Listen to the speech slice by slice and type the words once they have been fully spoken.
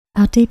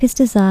Our deepest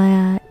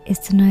desire is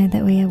to know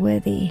that we are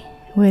worthy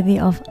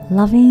of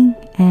loving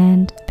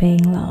and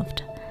being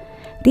loved.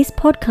 This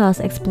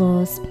podcast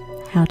explores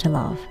how to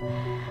love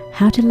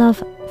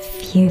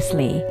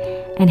fiercely,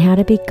 and how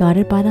to be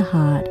guided by the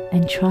heart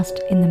and trust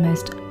in the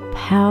most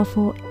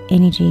powerful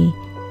energy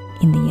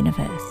in the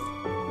universe,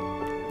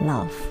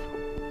 love.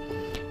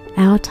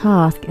 Our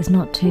task is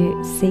not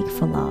to seek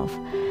for love,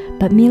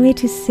 but merely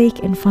to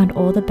seek and find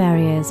all the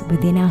barriers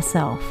within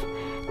ourselves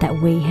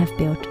that we have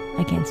built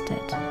against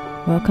it.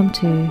 Welcome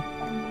to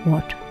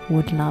What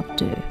Would Love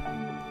Do?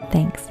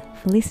 Thanks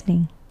for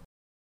listening.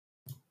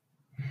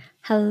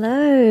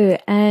 Hello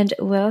and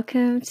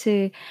welcome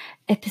to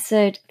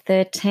episode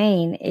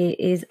 13. It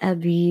is a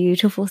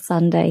beautiful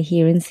Sunday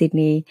here in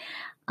Sydney.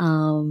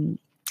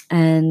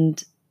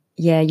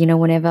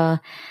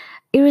 Whenever,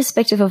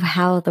 irrespective of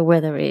how the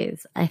weather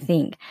is, I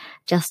think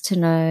just to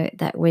know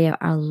that we are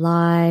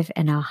alive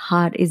and our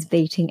heart is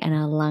beating and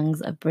our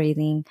lungs are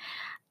breathing,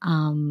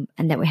 and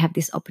that we have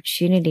this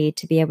opportunity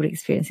to be able to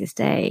experience this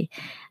day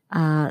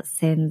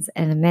sends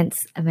an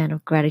immense amount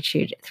of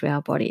gratitude through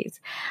our bodies.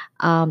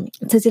 So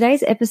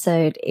today's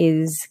episode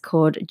is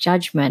called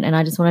Judgment, and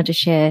I just wanted to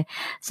share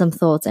some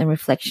thoughts and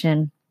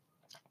reflection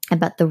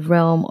about the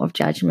realm of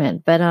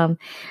judgment. But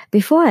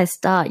before I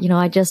start,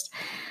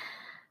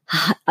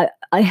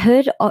 I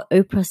heard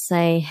Oprah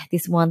say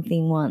this one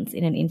thing once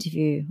in an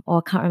interview, or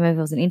I can't remember if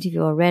it was an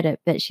interview or read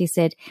it, but she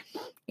said,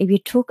 if you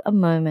took a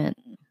moment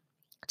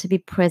to be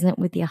present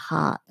with your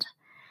heart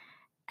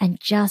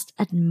and just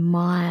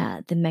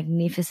admire the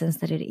magnificence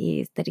that it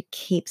is, that it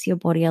keeps your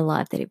body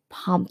alive, that it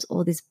pumps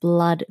all this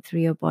blood through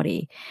your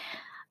body,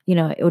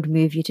 it would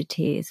move you to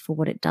tears for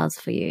what it does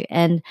for you.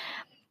 And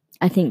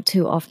I think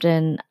too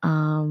often,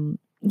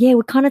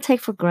 we kind of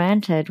take for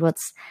granted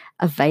what's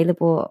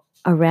available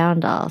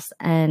around us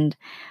and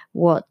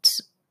what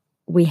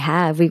we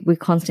have. We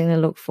constantly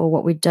look for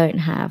what we don't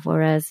have,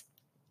 whereas,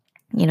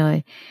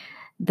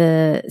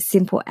 the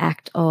simple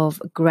act of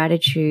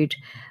gratitude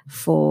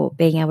for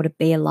being able to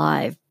be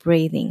alive,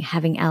 breathing,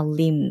 having our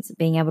limbs,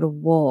 being able to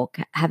walk,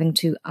 having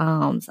two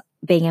arms,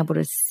 being able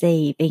to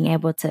see, being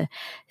able to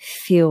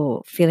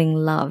feeling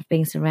loved,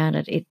 being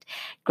surrounded.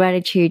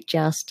 Gratitude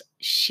just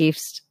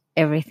shifts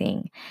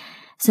everything.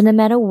 So no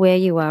matter where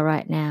you are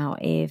right now,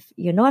 if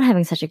you're not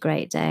having such a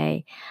great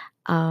day,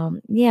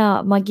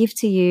 my gift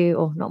to you,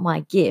 or not my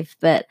gift,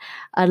 but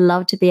I'd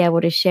love to be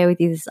able to share with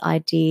you this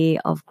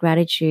idea of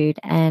gratitude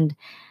and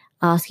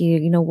ask you,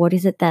 what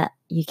is it that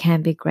you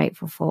can be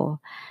grateful for?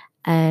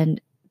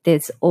 And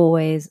there's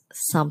always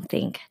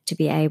something to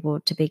be able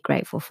to be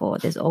grateful for.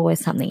 There's always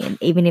something, and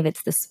even if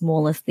it's the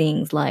smallest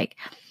things like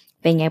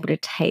being able to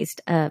taste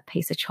a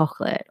piece of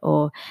chocolate,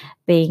 or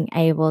being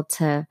able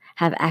to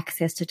have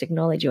access to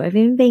technology, or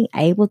even being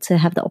able to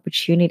have the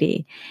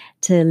opportunity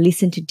to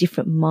listen to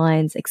different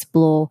minds,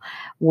 explore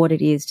what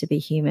it is to be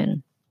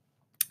human.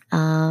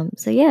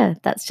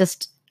 That's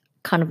just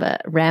kind of a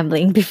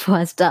rambling before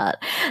I start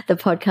the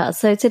podcast.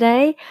 So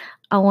today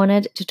I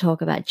wanted to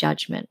talk about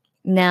judgment.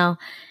 Now,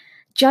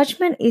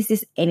 judgment is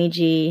this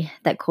energy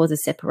that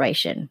causes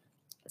separation.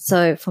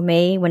 So for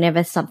me,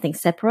 whenever something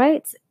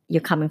separates, you're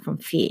coming from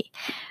fear.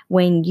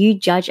 When you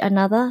judge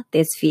another,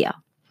 there's fear.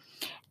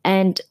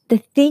 And the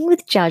thing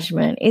with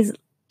judgment is,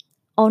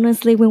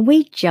 honestly, when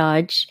we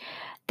judge,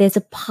 there's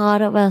a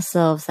part of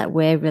ourselves that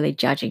we're really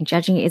judging.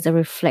 Judging is a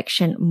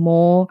reflection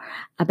more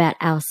about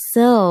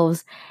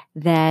ourselves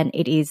than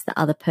it is the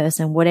other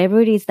person. Whatever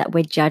it is that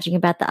we're judging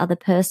about the other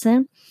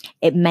person,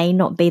 it may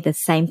not be the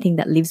same thing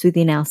that lives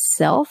within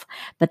ourselves,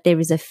 but there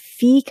is a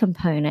fear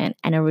component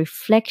and a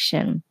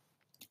reflection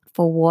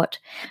for what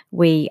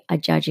we are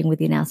judging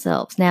within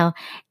ourselves. Now,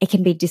 it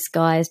can be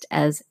disguised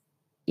as,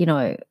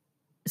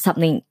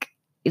 something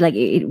like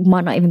it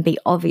might not even be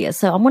obvious.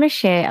 So I want to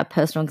share a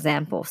personal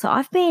example.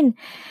 So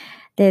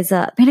there's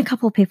been a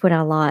couple of people in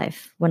our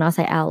life. When I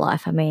say our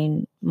life, I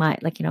mean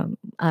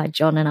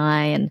John and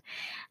I and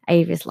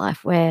Ava's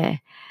life,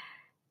 where,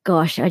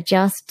 gosh, I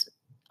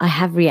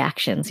have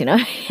reactions,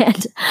 and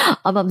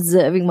I'm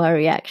observing my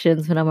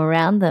reactions when I'm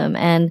around them,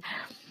 and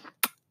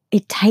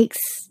it takes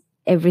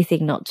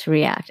everything not to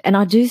react. And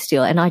I do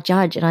still, and I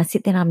judge, and I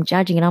sit there and I'm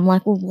judging, and I'm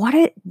like, well,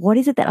 what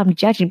is it that I'm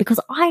judging? Because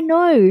I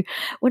know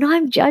when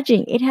I'm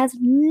judging, it has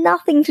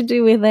nothing to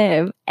do with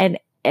them and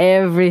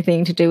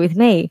everything to do with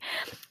me.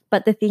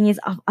 But the thing is,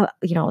 I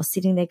was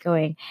sitting there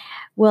going,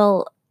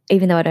 well,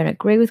 even though I don't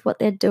agree with what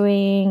they're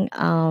doing,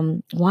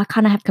 why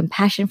can't I have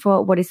compassion for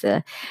it? What is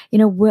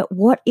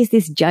what is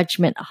this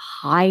judgment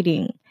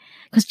hiding?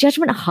 Because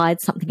judgment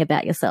hides something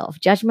about yourself.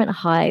 Judgment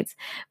hides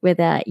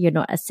whether you're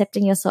not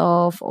accepting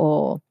yourself,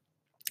 or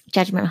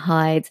judgment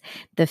hides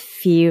the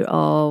fear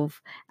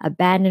of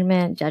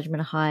abandonment.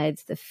 Judgment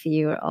hides the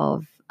fear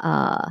of,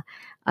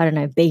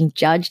 being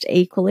judged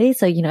equally.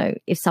 So,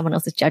 if someone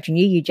else is judging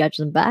you, you judge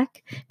them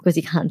back because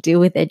you can't deal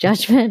with their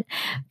judgment.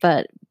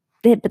 But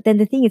then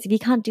the thing is, if you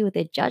can't deal with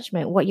their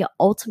judgment, what you're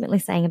ultimately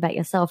saying about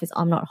yourself is,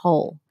 I'm not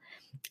whole.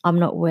 I'm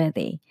not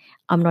worthy.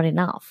 I'm not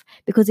enough.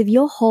 Because if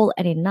you're whole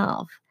and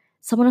enough,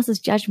 someone else's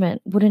judgment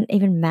wouldn't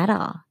even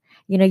matter.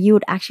 you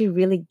would actually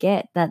really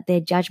get that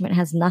their judgment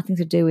has nothing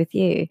to do with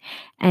you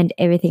and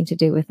everything to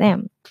do with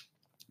them.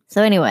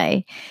 So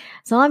anyway,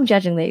 so I'm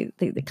judging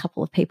the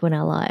couple of people in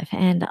our life,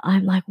 and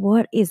I'm like,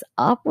 what is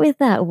up with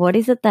that? What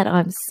is it that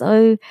I'm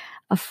so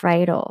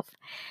afraid of?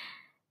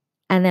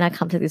 And then I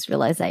come to this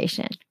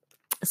realization.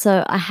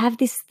 So I have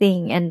this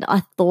thing, and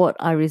I thought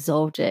I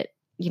resolved it,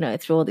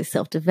 through all this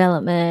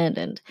self-development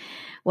and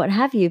what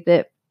have you.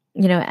 But,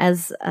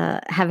 as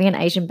having an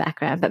Asian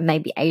background, but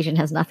maybe Asian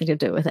has nothing to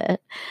do with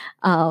it,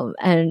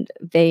 and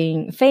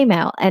being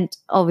female, and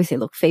obviously,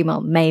 look, female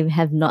may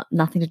have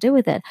nothing to do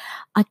with it.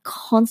 I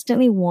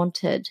constantly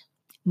wanted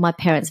my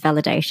parents'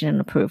 validation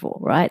and approval,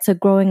 right? So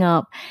growing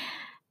up,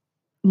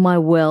 my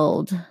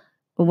world,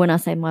 when I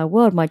say my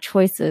world, my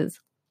choices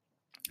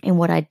and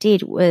what I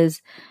did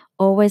was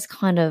always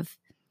kind of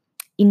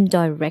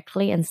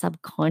indirectly and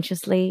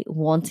subconsciously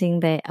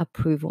wanting their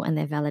approval and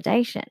their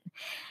validation.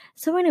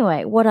 So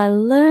anyway, what I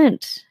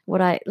learned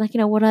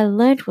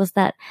was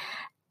that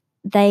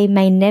they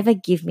may never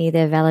give me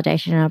their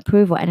validation and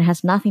approval, and it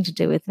has nothing to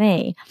do with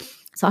me.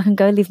 So I can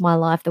go live my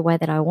life the way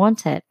that I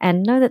want it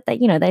and know that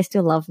they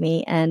still love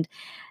me, and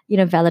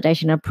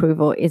validation and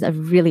approval is a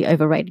really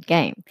overrated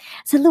game.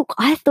 So look,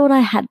 I thought I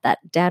had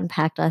that down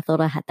packed. I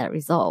thought I had that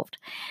resolved.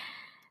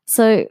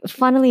 So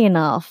funnily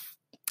enough,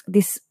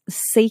 this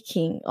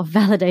seeking of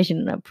validation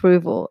and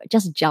approval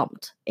just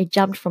jumped. It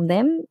jumped from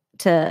them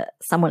to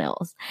someone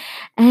else.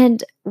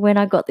 And when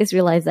I got this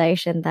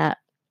realization that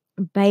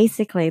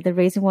basically the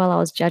reason why I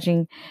was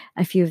judging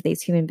a few of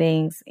these human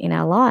beings in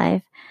our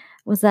life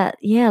was that,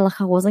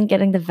 I wasn't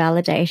getting the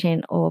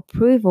validation or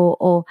approval,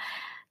 or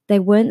they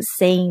weren't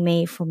seeing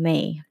me for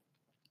me.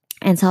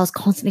 And so I was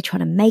constantly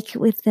trying to make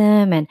it with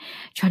them and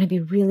trying to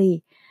be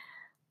really,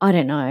 I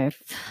don't know,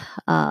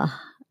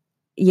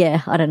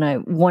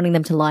 wanting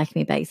them to like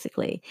me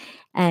basically,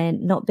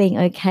 and not being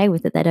okay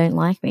with it. They don't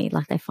like me.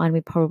 Like, they find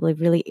me probably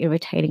really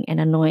irritating and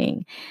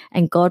annoying.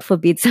 And God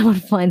forbid someone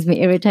finds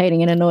me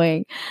irritating and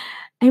annoying.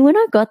 And when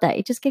I got that,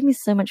 it just gave me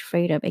so much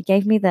freedom. It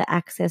gave me the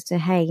access to,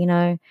 hey,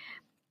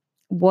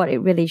 what it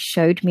really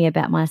showed me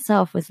about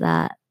myself was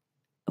that,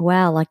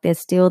 wow, like there's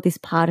still this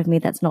part of me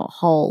that's not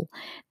whole,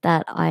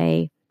 that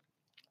I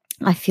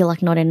feel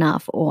like not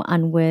enough or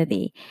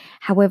unworthy.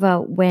 However,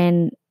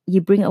 when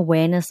you bring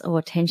awareness or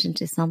attention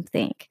to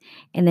something,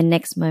 in the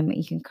next moment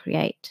you can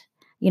create,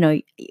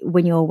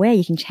 when you're aware,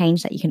 you can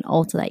change that, you can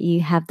alter that,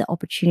 you have the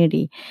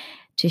opportunity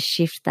to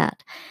shift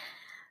that.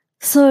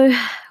 So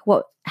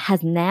what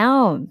has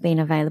now been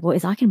available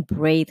is I can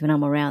breathe when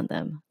I'm around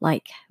them,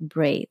 like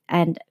breathe,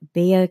 and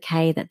be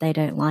okay that they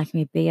don't like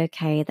me, be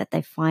okay that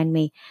they find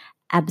me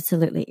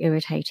absolutely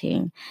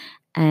irritating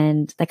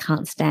and they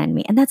can't stand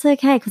me. And that's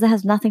okay, because it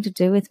has nothing to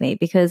do with me,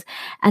 because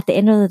at the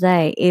end of the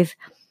day, if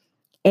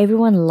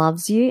everyone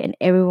loves you and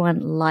everyone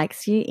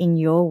likes you in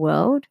your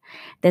world,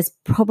 there's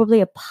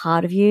probably a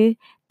part of you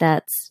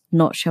that's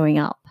not showing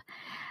up.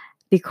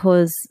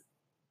 Because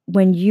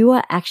when you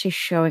are actually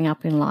showing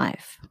up in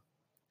life,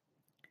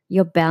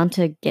 you're bound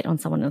to get on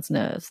someone else's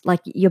nerves. Like,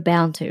 you're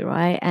bound to,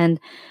 right? And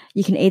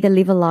you can either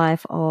live a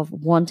life of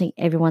wanting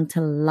everyone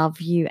to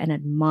love you and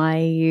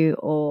admire you,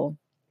 or,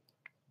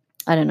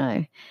 I don't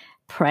know,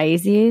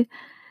 praise you.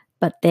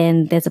 But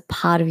then there's a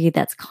part of you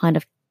that's kind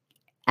of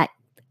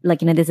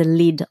there's a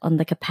lid on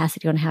the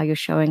capacity on how you're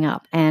showing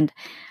up. And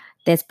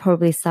there's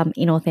probably some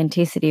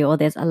inauthenticity, or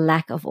there's a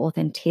lack of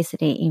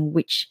authenticity in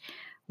which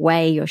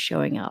way you're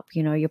showing up.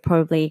 You're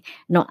probably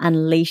not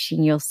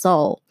unleashing your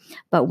soul.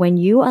 But when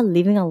you are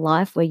living a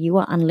life where you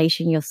are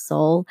unleashing your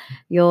soul,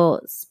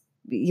 you're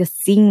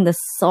singing the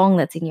song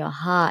that's in your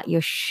heart,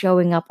 you're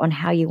showing up on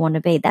how you want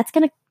to be, that's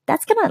gonna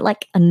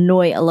like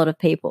annoy a lot of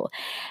people,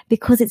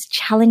 because it's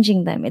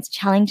challenging them. It's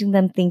challenging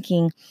them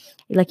thinking,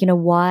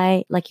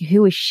 why,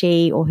 who is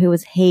she or who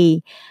is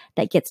he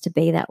that gets to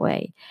be that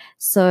way?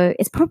 So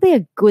it's probably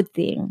a good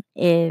thing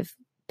if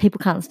people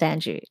can't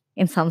stand you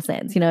in some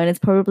sense, and it's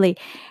probably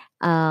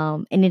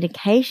an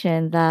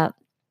indication that,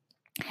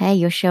 hey,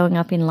 you're showing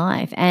up in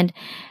life. And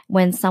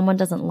when someone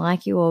doesn't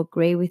like you or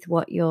agree with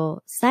what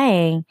you're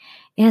saying,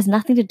 it has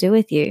nothing to do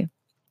with you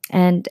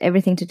and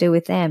everything to do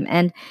with them.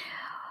 And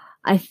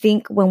I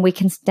think when we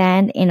can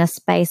stand in a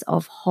space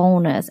of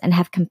wholeness and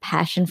have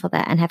compassion for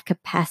that and have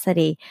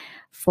capacity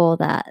for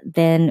that,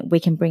 then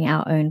we can bring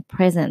our own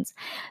presence.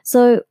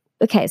 So,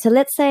 okay, so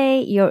let's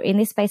say you're in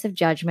this space of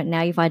judgment.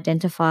 Now you've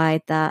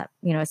identified that,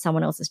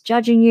 someone else is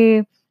judging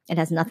you. It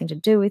has nothing to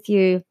do with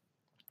you,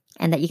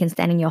 and that you can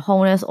stand in your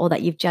wholeness, or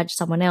that you've judged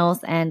someone else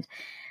and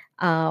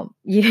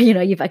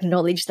you've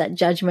acknowledged that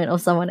judgment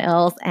of someone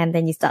else, and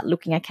then you start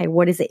looking, okay,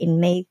 what is it in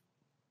me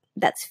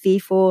that's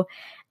fearful?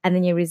 And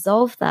then you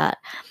resolve that.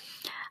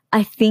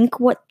 I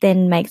think what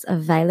then makes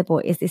available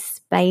is this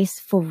space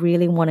for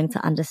really wanting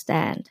to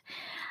understand.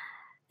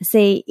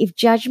 See, if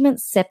judgment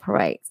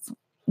separates,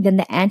 then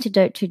the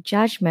antidote to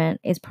judgment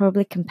is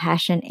probably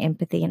compassion,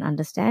 empathy, and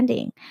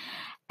understanding.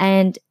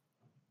 And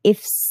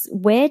if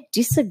we're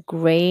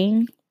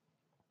disagreeing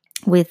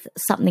with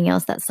something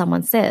else that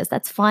someone says,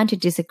 that's fine to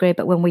disagree.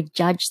 But when we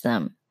judge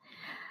them,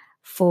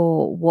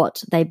 for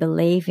what they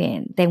believe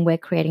in, then we're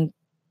creating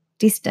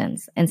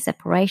distance and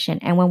separation.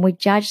 And when we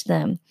judge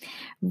them,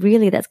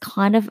 really that's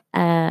kind of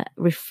a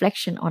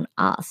reflection on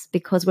us,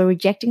 because we're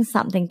rejecting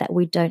something that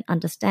we don't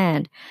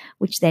understand,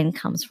 which then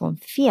comes from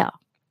fear.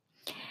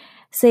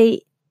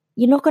 See,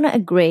 you're not going to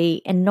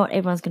agree, and not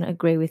everyone's going to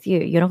agree with you.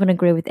 You're not going to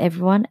agree with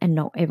everyone, and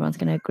not everyone's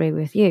going to agree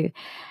with you.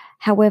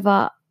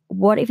 However,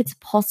 what if it's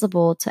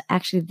possible to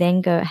actually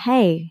then go,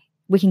 hey,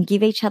 we can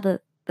give each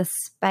other the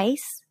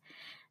space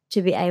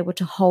to be able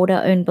to hold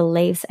our own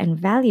beliefs and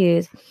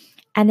values,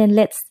 and then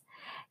let's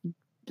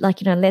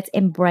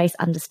embrace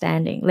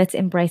understanding. Let's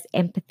embrace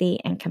empathy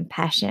and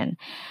compassion.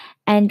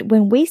 And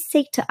when we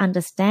seek to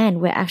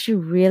understand, we're actually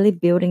really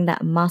building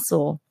that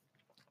muscle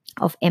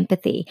of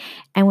empathy.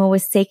 And when we're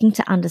seeking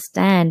to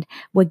understand,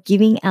 we're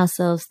giving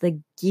ourselves the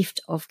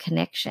gift of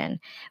connection.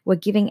 We're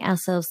giving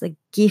ourselves the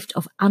gift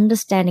of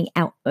understanding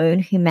our own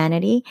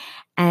humanity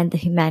and the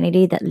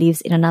humanity that lives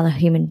in another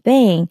human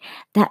being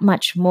that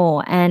much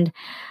more. And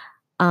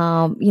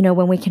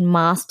when we can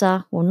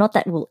master, well, not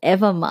that we'll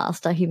ever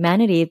master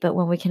humanity, but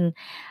when we can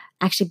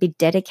actually be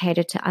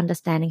dedicated to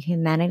understanding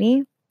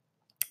humanity,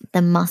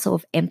 the muscle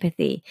of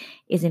empathy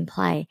is in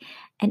play.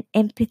 And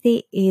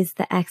empathy is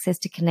the access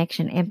to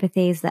connection.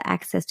 Empathy is the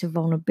access to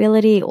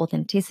vulnerability,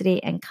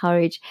 authenticity, and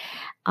courage.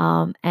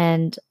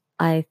 And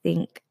I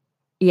think,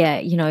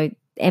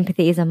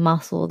 empathy is a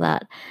muscle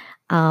that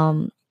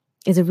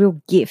is a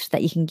real gift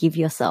that you can give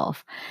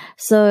yourself.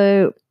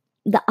 So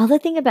the other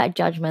thing about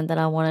judgment that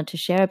I wanted to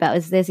share about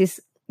is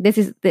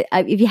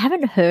if you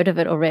haven't heard of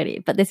it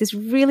already, but there's this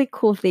really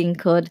cool thing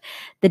called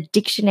the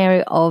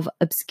Dictionary of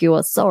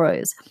Obscure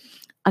Sorrows.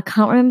 I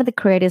can't remember the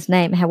creator's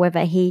name.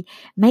 However, he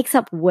makes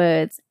up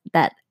words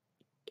that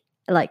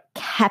like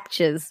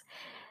captures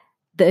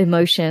the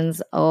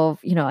emotions of,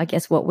 I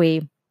guess what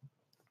we,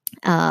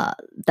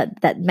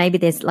 that maybe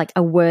there's like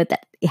a word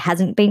that it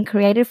hasn't been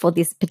created for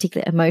this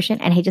particular emotion,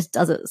 and he just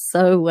does it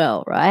so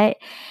well, right?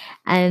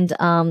 And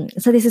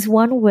so there's this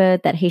one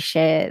word that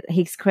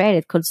he's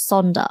created called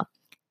Sonder.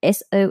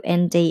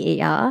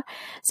 Sonder.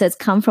 So it's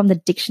come from the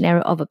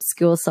Dictionary of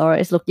Obscure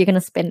Sorrows. Look, you're going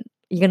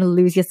to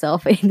lose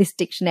yourself in this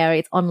dictionary.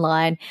 It's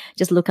online.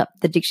 Just look up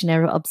the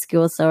Dictionary of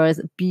Obscure Sorrows.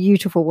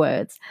 Beautiful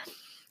words.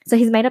 So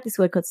he's made up this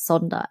word called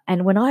Sonder.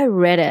 And when I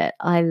read it,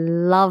 I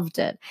loved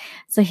it.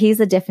 So here's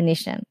the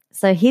definition.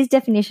 So his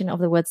definition of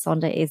the word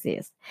Sonder is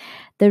this: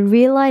 the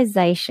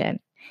realization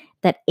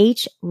that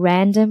each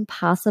random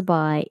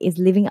passerby is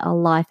living a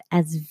life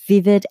as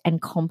vivid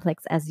and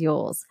complex as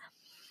yours,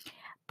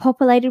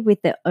 populated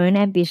with their own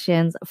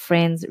ambitions,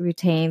 friends,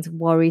 routines,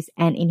 worries,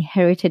 and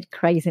inherited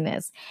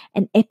craziness.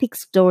 An epic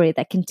story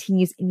that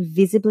continues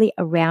invisibly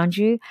around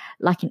you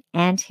like an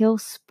anthill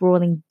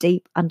sprawling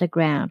deep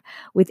underground,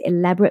 with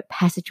elaborate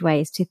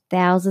passageways to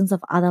thousands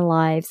of other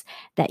lives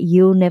that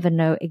you'll never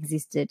know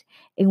existed,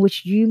 in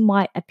which you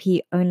might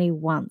appear only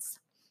once,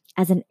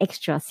 as an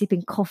extra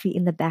sipping coffee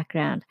in the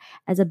background,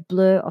 as a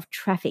blur of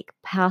traffic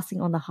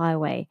passing on the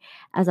highway,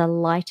 as a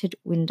lighted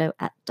window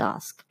at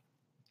dusk.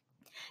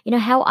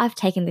 How I've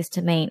taken this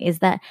to mean is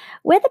that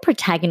we're the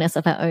protagonists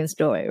of our own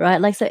story,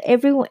 right? Like, so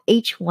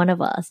each one of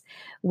us,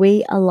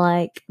 we are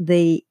like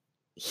the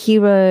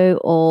hero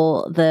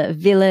or the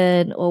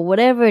villain or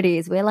whatever it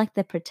is. We're like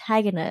the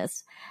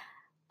protagonist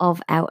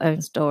of our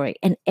own story,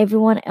 and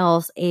everyone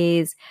else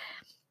is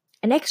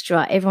an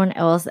extra. Everyone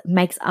else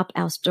makes up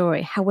our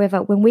story.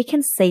 However, when we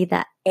can see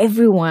that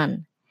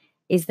everyone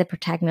is the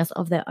protagonist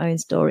of their own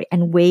story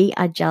and we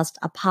are just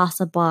a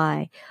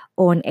passerby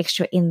or an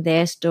extra in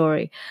their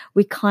story,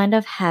 we kind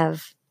of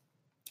have,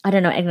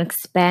 an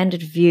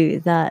expanded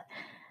view that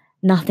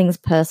nothing's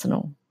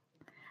personal,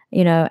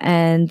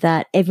 and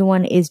that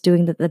everyone is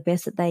doing the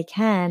best that they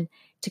can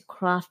to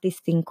craft this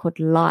thing called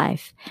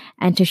life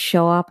and to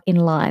show up in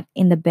life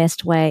in the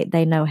best way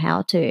they know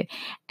how to.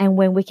 And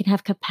when we can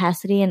have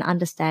capacity and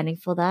understanding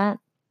for that,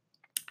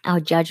 our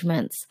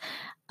judgments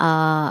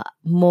are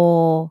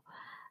more,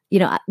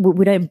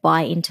 we don't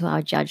buy into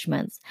our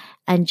judgments,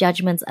 and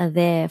judgments are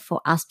there for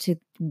us to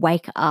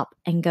wake up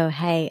and go,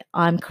 hey,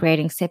 I'm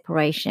creating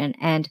separation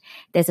and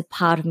there's a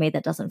part of me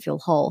that doesn't feel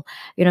whole.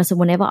 So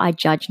whenever I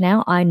judge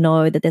now, I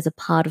know that there's a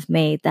part of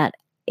me that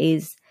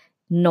is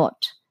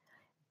not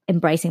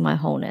embracing my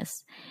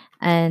wholeness.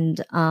 And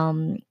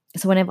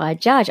so whenever I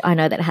judge, I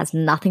know that it has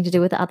nothing to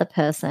do with the other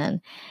person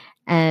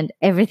and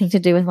everything to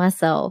do with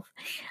myself.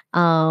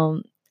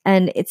 And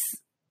it's,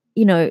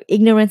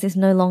 ignorance is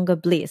no longer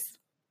bliss.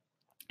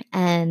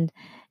 And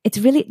it's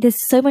really,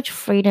 there's so much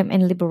freedom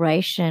and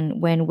liberation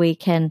when we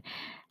can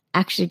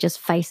actually just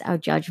face our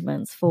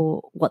judgments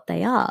for what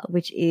they are,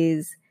 which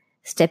is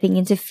stepping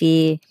into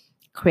fear,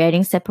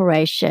 creating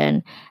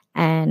separation,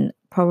 and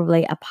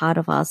probably a part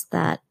of us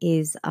that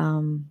is,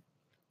 I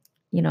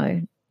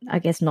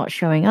guess not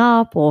showing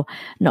up or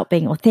not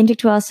being authentic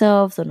to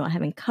ourselves or not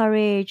having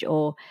courage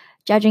or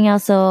judging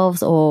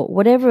ourselves or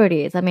whatever it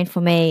is. I mean,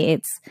 for me,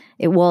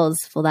 it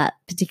was for that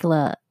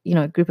particular,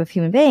 group of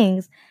human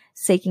beings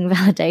seeking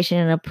validation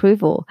and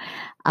approval.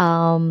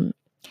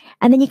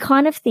 And then you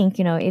kind of think,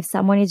 if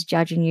someone is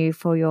judging you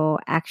for your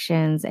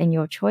actions and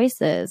your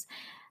choices,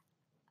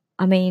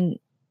 I mean,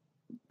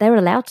 they're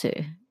allowed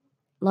to.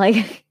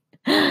 Like,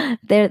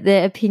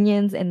 their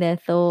opinions and their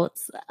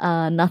thoughts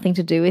are nothing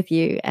to do with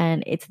you,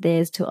 and it's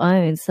theirs to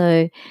own.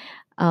 So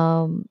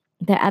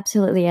they're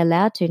absolutely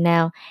allowed to.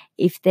 Now,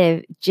 if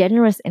they're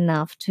generous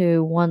enough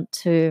to want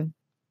to,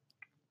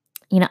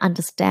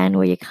 understand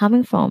where you're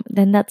coming from,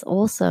 then that's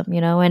awesome,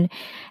 and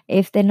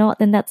if they're not,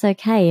 then that's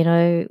okay.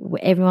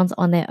 Everyone's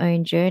on their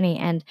own journey,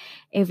 and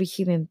every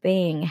human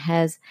being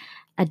has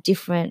a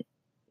different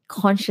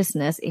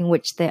consciousness in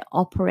which they're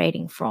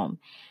operating from.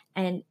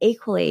 And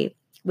equally,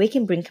 we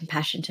can bring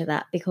compassion to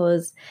that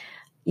because,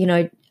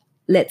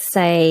 let's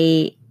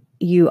say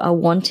you are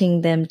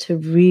wanting them to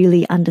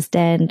really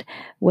understand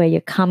where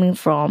you're coming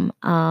from.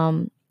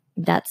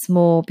 That's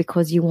more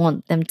because you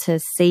want them to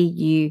see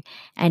you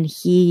and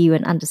hear you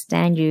and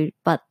understand you.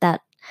 But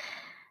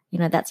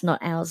that's not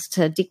ours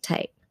to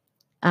dictate.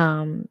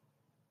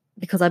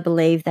 Because I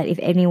believe that if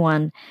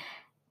anyone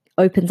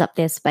opens up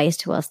their space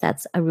to us,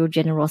 that's a real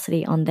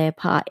generosity on their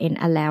part in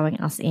allowing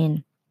us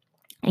in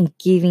and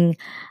giving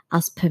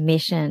us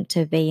permission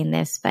to be in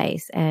their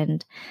space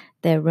and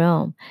their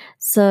realm.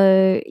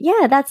 So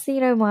yeah, that's,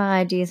 my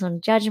ideas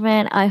on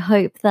judgment. I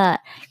hope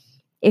that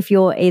if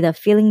you're either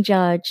feeling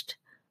judged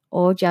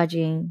or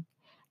judging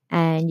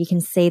and you can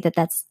see that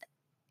that's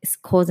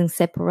causing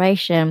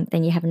separation,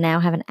 then you now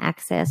have an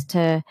access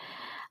to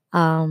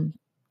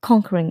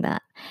conquering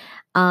that.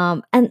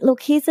 And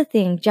look, here's the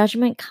thing,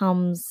 judgment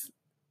comes,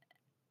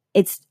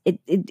 it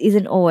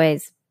isn't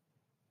always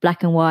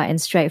black and white and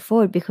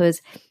straightforward,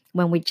 because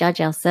when we judge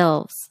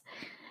ourselves,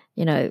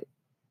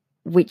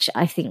 which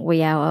I think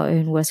we are our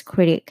own worst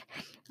critic,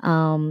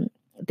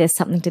 there's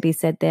something to be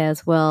said there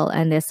as well.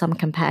 And there's some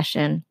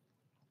compassion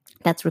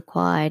that's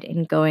required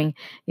in going,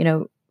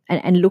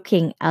 and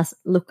looking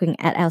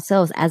at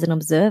ourselves as an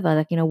observer.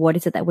 Like, what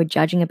is it that we're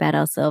judging about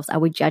ourselves? Are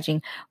we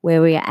judging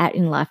where we are at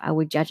in life? Are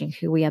we judging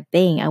who we are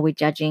being? Are we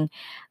judging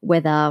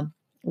whether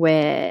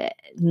we're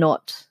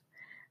not,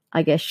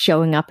 I guess,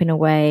 showing up in a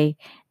way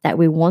that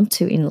we want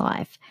to in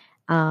life?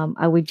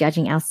 Are we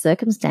judging our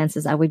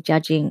circumstances? Are we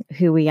judging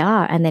who we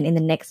are? And then in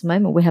the next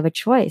moment, we have a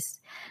choice.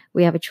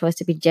 We have a choice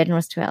to be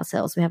generous to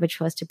ourselves. We have a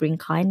choice to bring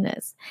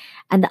kindness.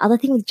 And the other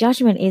thing with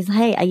judgment is,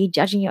 hey, are you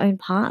judging your own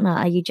partner?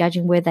 Are you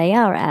judging where they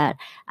are at?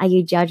 Are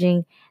you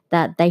judging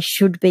that they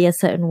should be a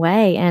certain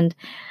way? And,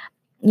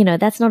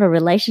 that's not a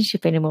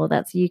relationship anymore.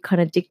 That's you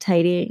kind of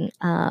dictating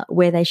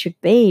where they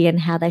should be and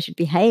how they should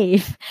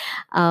behave,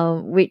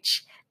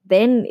 which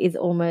then is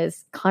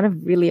almost kind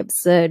of really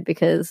absurd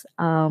because,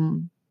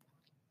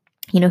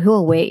 who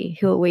are we?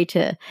 Who are we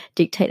to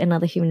dictate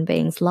another human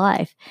being's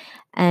life?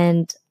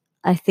 And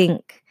I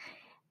think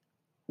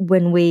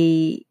when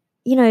we,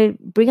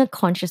 bring a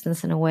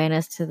consciousness and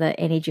awareness to the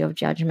energy of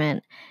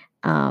judgment,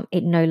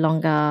 it no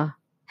longer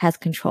has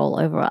control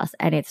over us,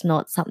 and it's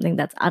not something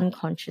that's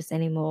unconscious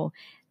anymore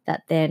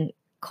that then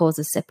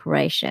causes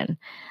separation.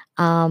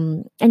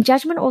 And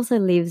judgment also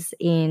lives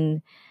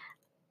in,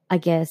 I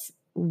guess,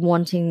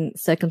 wanting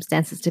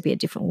circumstances to be a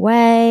different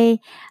way,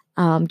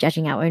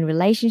 judging our own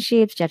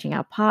relationships, judging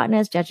our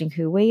partners, judging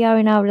who we are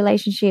in our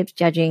relationships,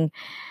 judging,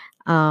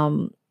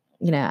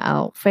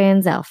 our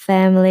friends, our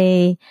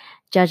family,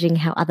 judging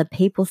how other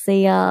people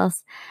see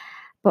us.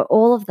 But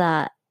all of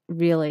that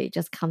really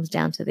just comes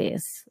down to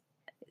this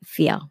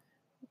fear.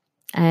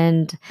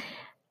 And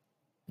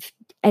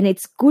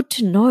it's good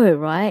to know,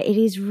 right? It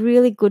is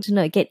really good to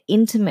know. Get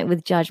intimate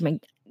with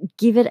judgment.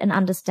 Give it an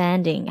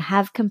understanding.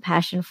 Have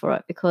compassion for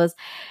it, because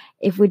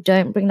if we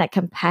don't bring that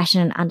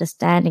compassion and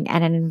understanding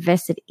and an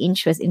invested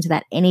interest into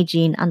that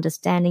energy and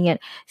understanding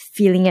it,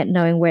 feeling it,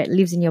 knowing where it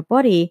lives in your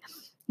body,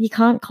 you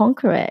can't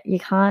conquer it. You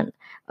can't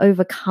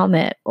overcome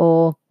it.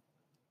 Or,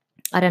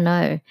 I don't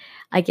know,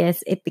 I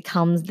guess it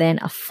becomes then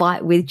a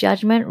fight with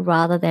judgment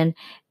rather than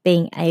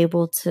being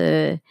able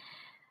to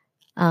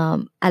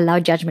allow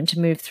judgment to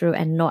move through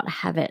and not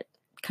have it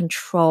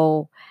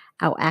control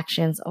our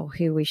actions or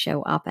who we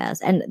show up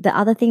as. And the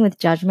other thing with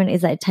judgment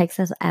is that it takes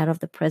us out of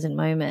the present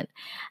moment.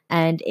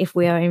 And if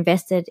we are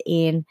invested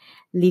in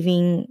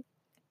living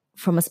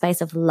from a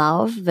space of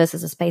love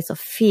versus a space of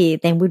fear,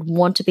 then we'd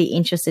want to be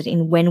interested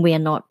in when we are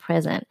not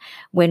present,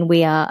 when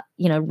we are,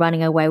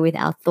 running away with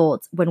our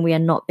thoughts, when we are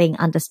not being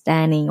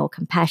understanding or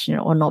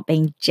compassionate or not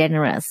being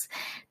generous,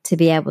 to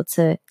be able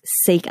to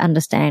seek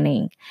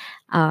understanding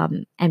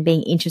and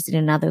being interested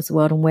in others'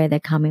 world and where they're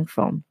coming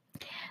from.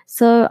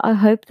 So I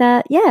hope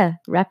that,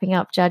 wrapping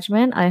up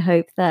judgment, I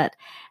hope that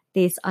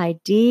this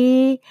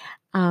idea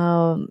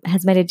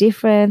has made a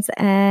difference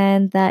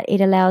and that it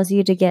allows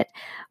you to get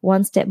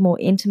one step more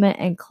intimate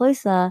and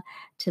closer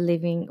to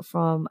living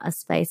from a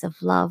space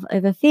of love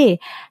over fear.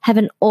 Have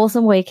an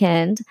awesome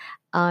weekend.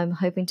 I'm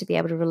hoping to be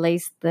able to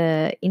release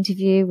the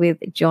interview with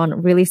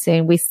John really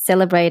soon. We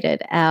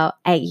celebrated our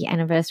 8-year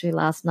anniversary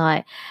last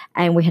night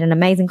and we had an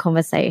amazing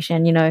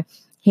conversation.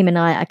 Him and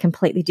I are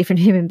completely different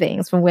human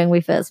beings from when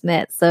we first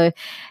met. So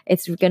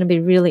it's going to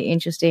be really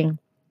interesting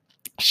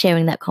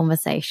sharing that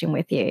conversation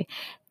with you.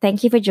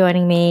 Thank you for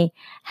joining me.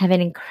 Have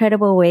an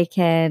incredible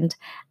weekend.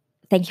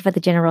 Thank you for the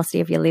generosity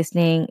of your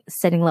listening,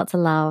 sending lots of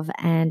love,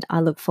 and I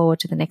look forward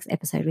to the next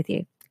episode with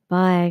you.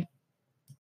 Bye.